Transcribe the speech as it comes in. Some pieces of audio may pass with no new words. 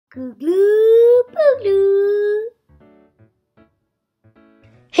KoogluPooglu.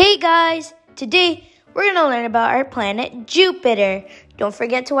 Hey guys, today we're going to learn about our planet Jupiter. Don't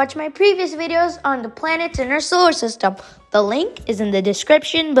forget to watch my previous videos on the planets in our solar system. The link is in the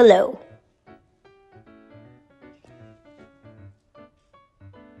description below.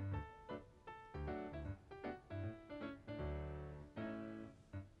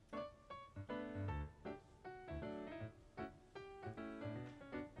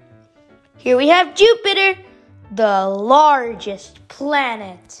 Here we have Jupiter, the largest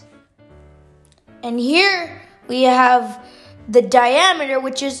planet. And here we have the diameter,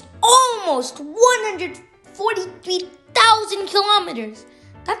 which is almost 143,000 kilometers.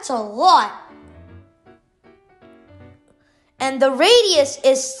 That's a lot. And the radius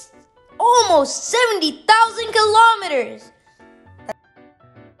is almost 70,000 kilometers.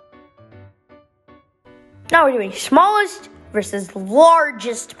 Now we're doing smallest versus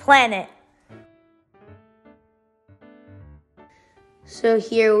largest planet. So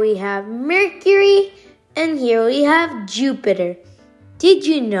here we have Mercury, and here we have Jupiter. Did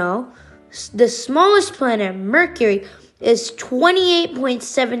you know the smallest planet, Mercury, is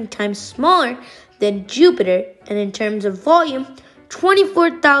 28.7 times smaller than Jupiter, and in terms of volume,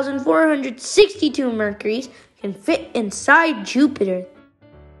 24,462 Mercuries can fit inside Jupiter.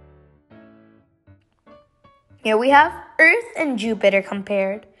 Here we have Earth and Jupiter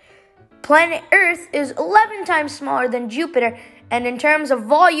compared. Planet Earth is 11 times smaller than Jupiter, and in terms of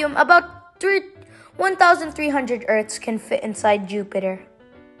volume, about 1,300 Earths can fit inside Jupiter.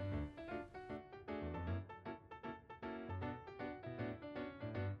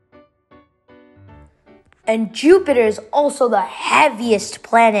 And Jupiter is also the heaviest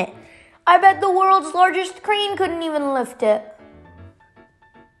planet. I bet the world's largest crane couldn't even lift it.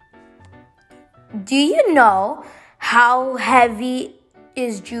 Do you know how heavy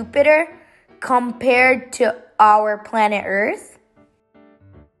is Jupiter compared to our planet Earth?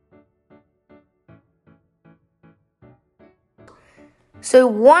 So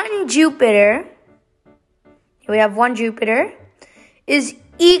one Jupiter, we have one Jupiter, is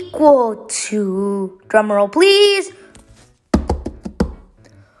equal to, drumroll please,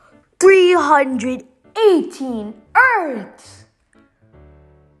 318 Earths.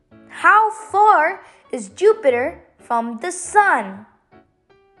 How far is Jupiter from the Sun?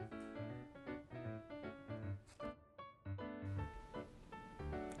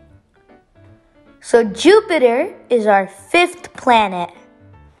 So Jupiter is our fifth planet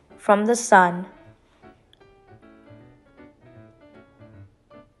from the Sun.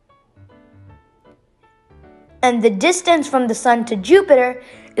 And the distance from the Sun to Jupiter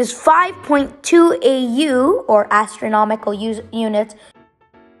is 5.2 AU, or astronomical units,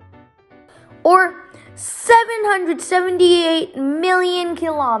 or 778 million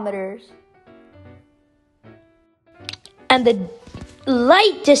kilometers. And the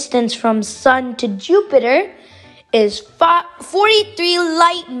light distance from Sun to Jupiter is 43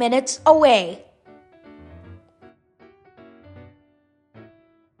 light minutes away.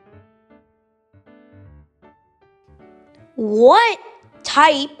 What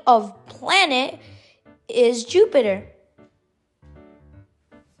type of planet is Jupiter?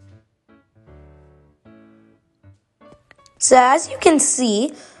 So as you can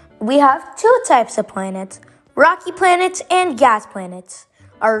see, we have two types of planets: rocky planets and gas planets.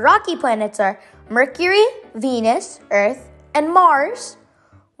 Our rocky planets are Mercury, Venus, Earth, and Mars,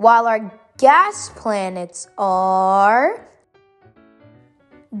 while our gas planets are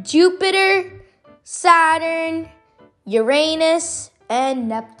Jupiter, Saturn, Uranus, and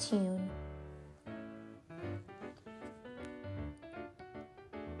Neptune.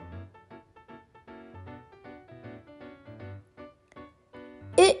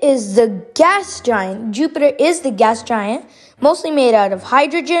 It is the gas giant. Jupiter is the gas giant, mostly made out of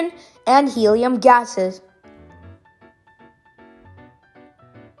hydrogen and helium gases.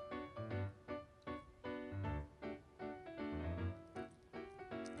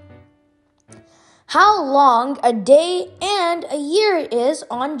 How long a day and a year is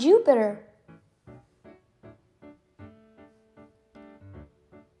on Jupiter?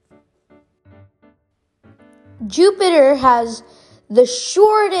 Jupiter has the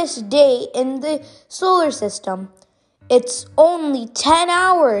shortest day in the solar system. It's only 10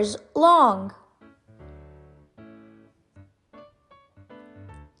 hours long.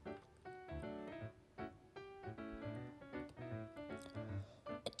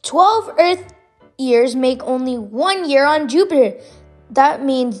 "12 Earth years make only 1 year on Jupiter. That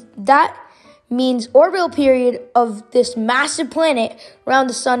means orbital period of this massive planet around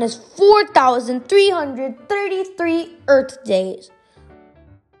the Sun is 4,333 Earth days.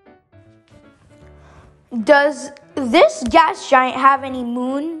 Does this gas giant have any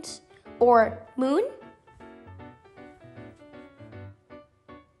moons or moon?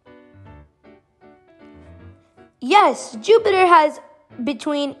 Yes, Jupiter has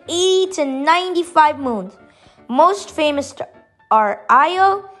between 80 to 95 moons. Most famous are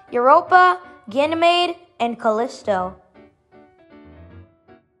Io, Europa, Ganymede, and Callisto.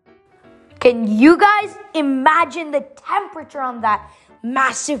 Can you guys imagine the temperature on that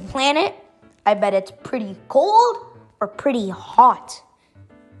massive planet? I bet it's pretty cold or pretty hot.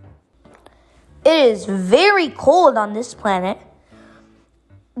 It is very cold on this planet.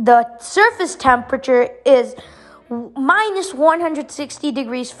 The surface temperature is minus 160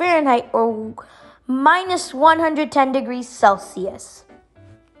 degrees Fahrenheit or minus 110 degrees Celsius.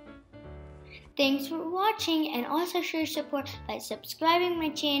 Thanks for watching, and also show your support by subscribing my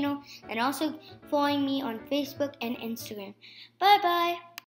channel and also following me on Facebook and Instagram. Bye bye.